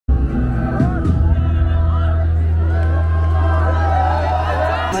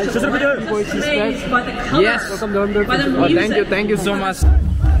by the color, yes, welcome to Hornbill Festival. Thank you so much.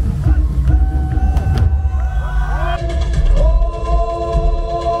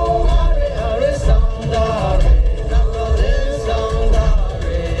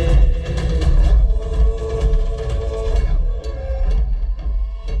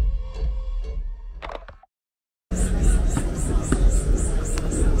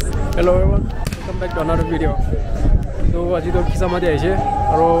 Hello everyone, welcome back to another video. So as you know,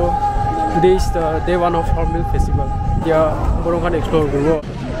 today is the day 1 of Hornbill Festival. Yeah, we're going to explore the world.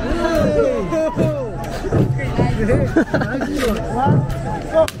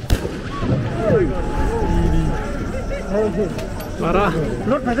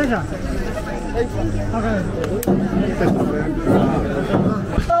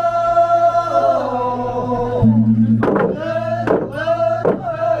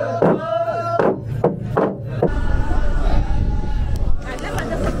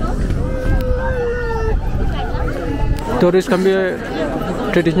 Tourists can be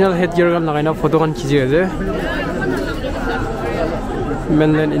traditional headgear kan lagaina photo kan khiji ase.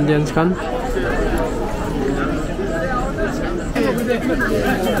 Mainland Indians kan.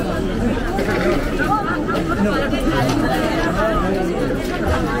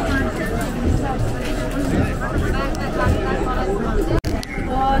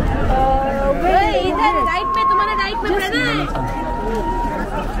 इधर right पे तुम्हारा right में रहना है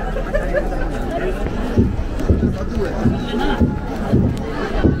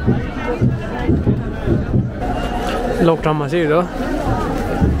Lockdown masih itu.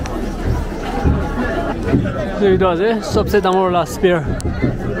 Itu aja. सबसे डांगोर ला spear.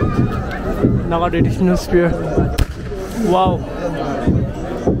 Naga traditional spear. Wow.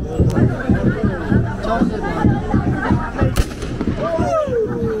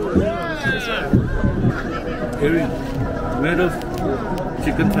 Made of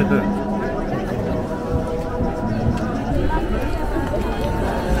chicken feather.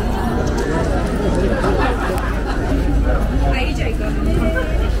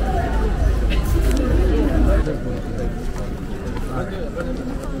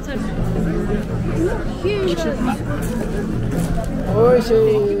 Oh,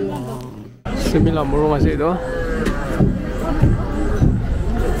 similar murung masih itu.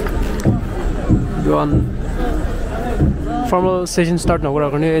 Doan formal session start na kura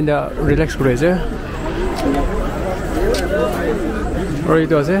kene inda relax kure je. Or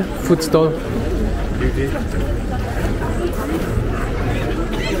itu ase food stall.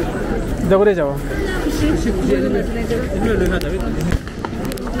 Dagore jawa.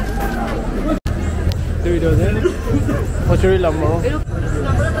 Itu ase. Hochuri lammo.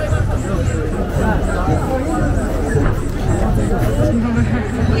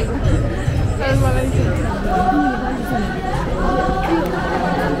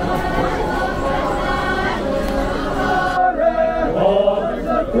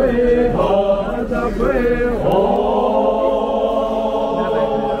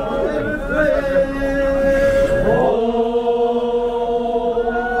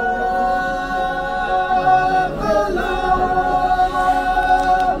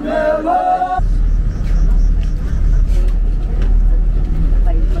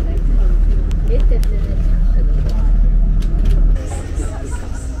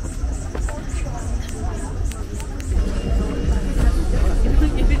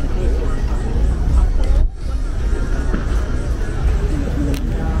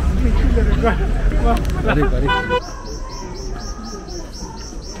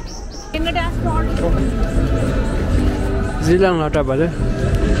 Zilang lata bale.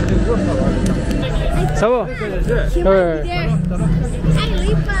 Sabo.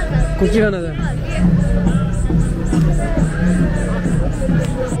 Cookie kana da.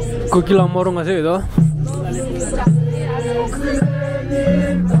 Cookie la morong ase itu.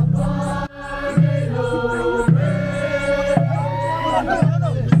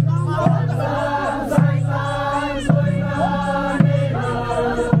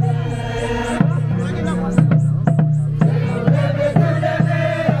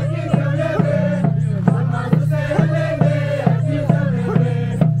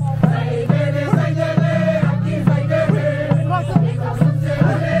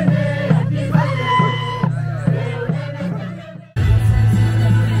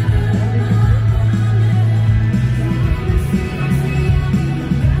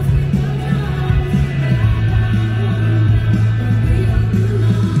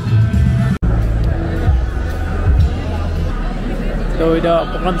 So ida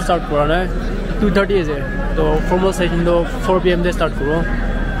program start kora na 2:30 ase to formal session to 4 PM de start koro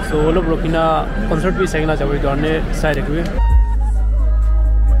so olop rokina concert bi saina jabo idone sai rakhibe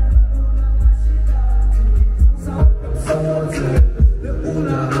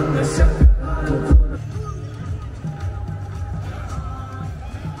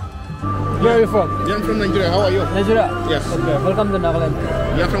Where are you from? Yeah, I'm from Nigeria. How are you? Nigeria? Yes. Okay, welcome to Nagaland.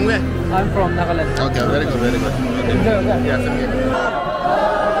 You're from where? I'm from Nagaland. Okay, very good, very good. Okay. Okay. Yeah, same here.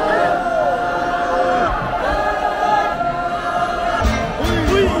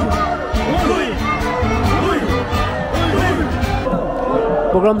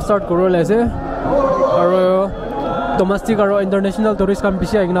 Program start koro laise aro domestic aro international tourist kam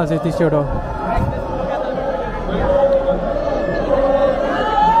bishi agina ase this year.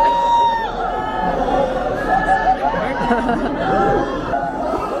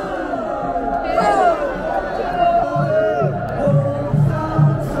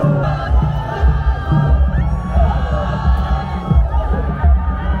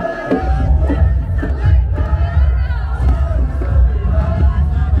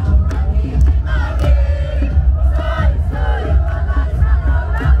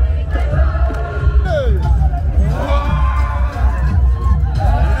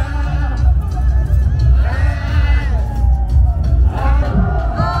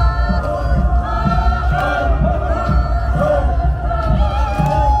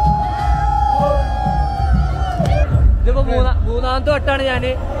 മൂന്നാമത്തെ വട്ടമാണ് ഞാൻ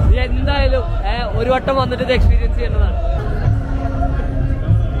എന്തായാലും ഒരു വട്ടം വന്നിട്ട് ഇത് experience ചെയ്യുന്നതാണ്.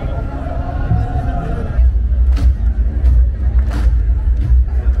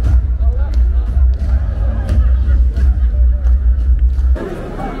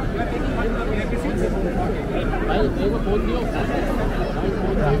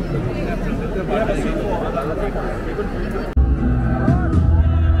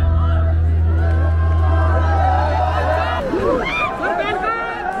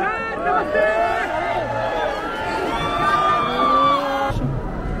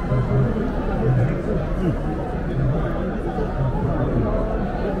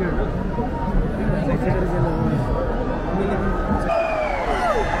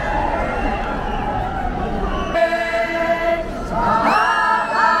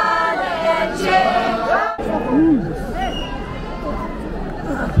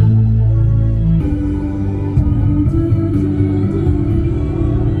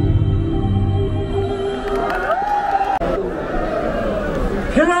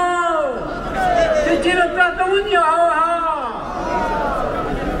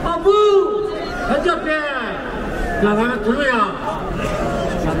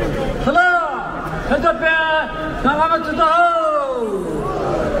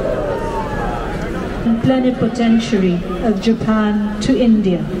 Plenipotentiary of Japan to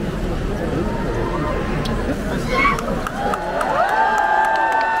India.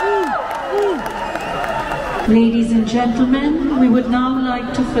 Ladies and gentlemen, we would now like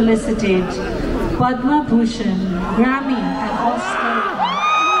to felicitate Padma Bhushan, Grammy and Oscar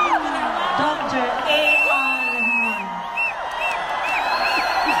Dr. A.R. Rahman.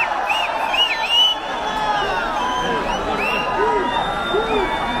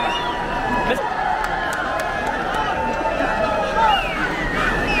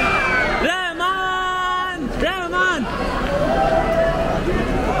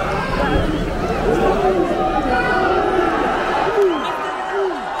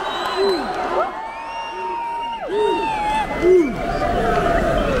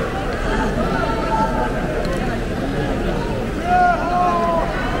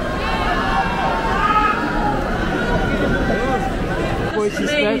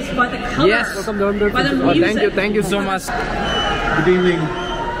 Yes. Welcome to Hornbill Festival. Thank you so much. Good evening,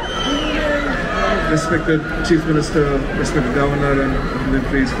 respected Chief Minister, respected Governor and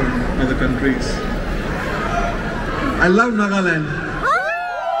dignitaries from other countries. I love Nagaland.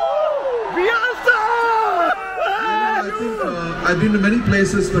 I've been to many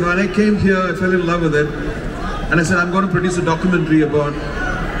places, but when I came here, I fell in love with it. And I said, I'm going to produce a documentary about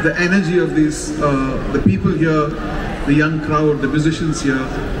the energy of these, the people here, the young crowd, the musicians here.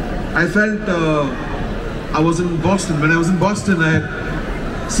 I felt I was in Boston. When I was in Boston, I had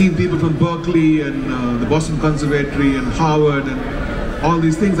seen people from Berkeley and the Boston Conservatory and Harvard and all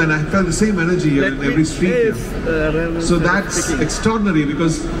these things, and I felt the same energy here in every street here. So that's extraordinary,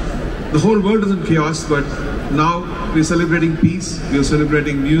 because the whole world is in chaos, but now we're celebrating peace, we're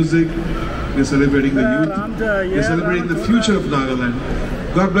celebrating music, we're celebrating the youth, we're celebrating the future of Nagaland.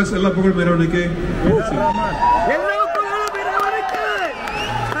 God bless. Allah Pugad Meronike.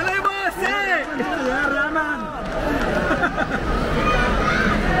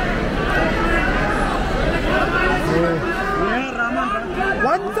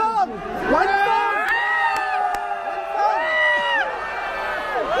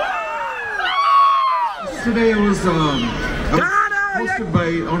 Today I was hosted by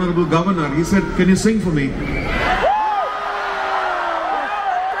Honorable Governor. He said, "Can you sing for me?"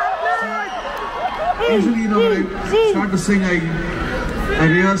 usually, when I start to sing, I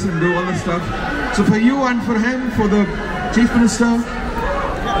rehearse and do all that stuff. So for you and for him, for the Chief Minister,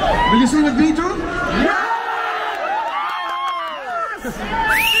 will you sing with me too? Yeah!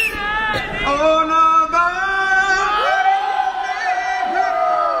 Oh no!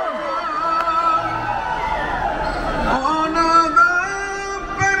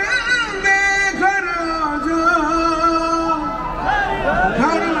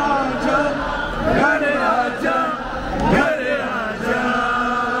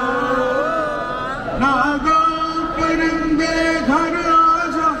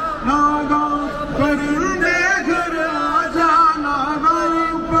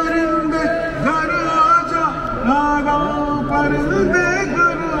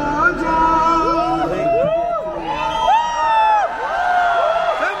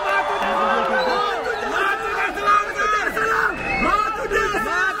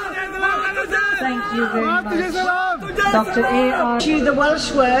 Thank you very much. Dr. A.R. To the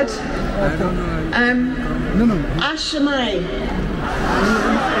Welsh word, Ashamai.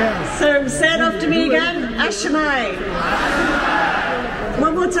 So say it after me again, Ashamai.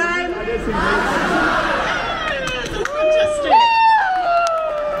 One more time. Fantastic.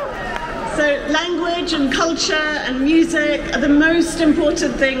 So language and culture and music are the most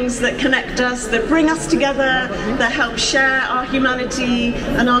important things that connect us, that bring us together, that help share our humanity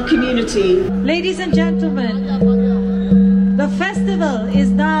and our community. Ladies and gentlemen, the festival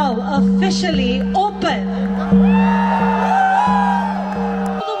is now officially open.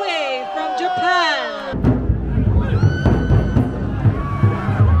 All the way from Japan.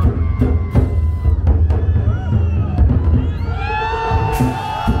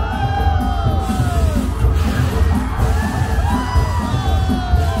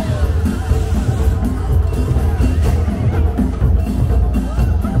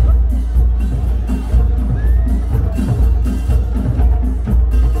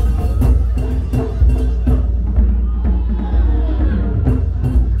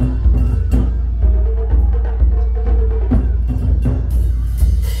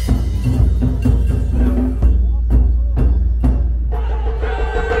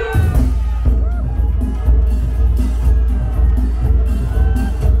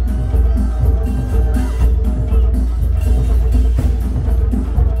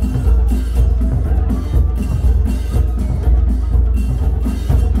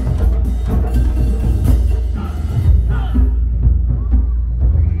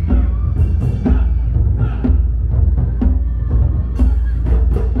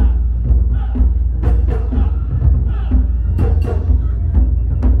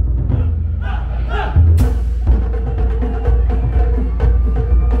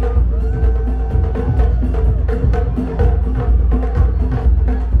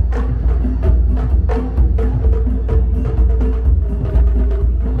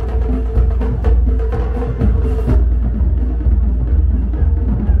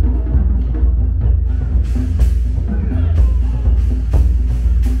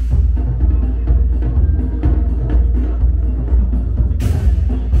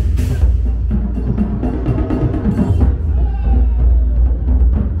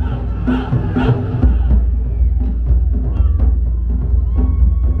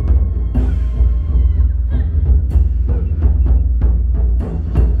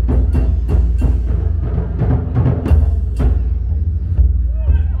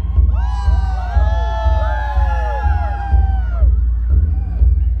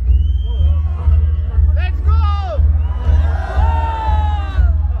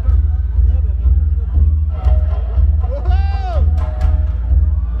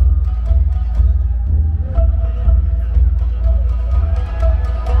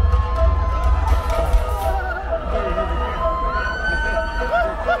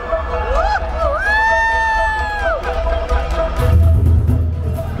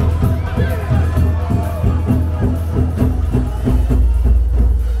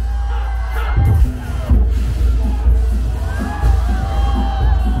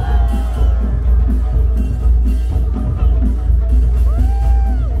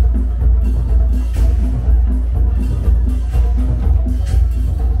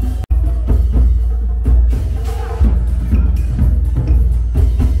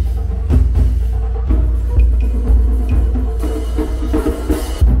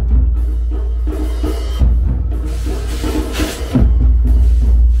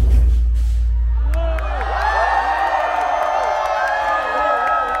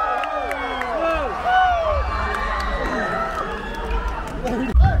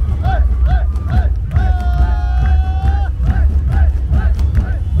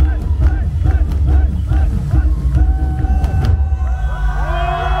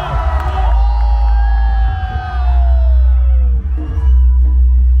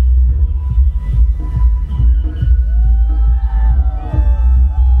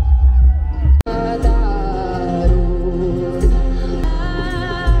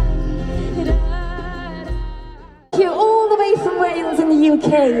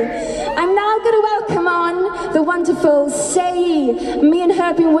 I'm now going to welcome on the wonderful Sei. Me and her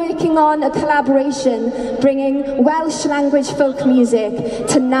have been working on a collaboration bringing Welsh language folk music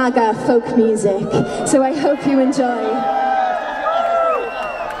to Naga folk music. So I hope you enjoy.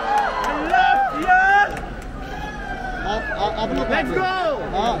 Let's go!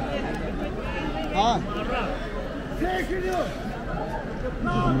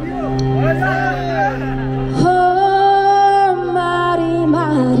 Oh, Mari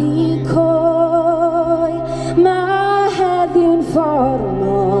Mari Koi, ma heddiw'n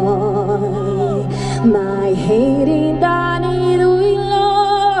fformoi, mae heirin dan I ddwylo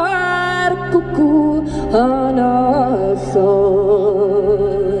ar gwcw yn oso.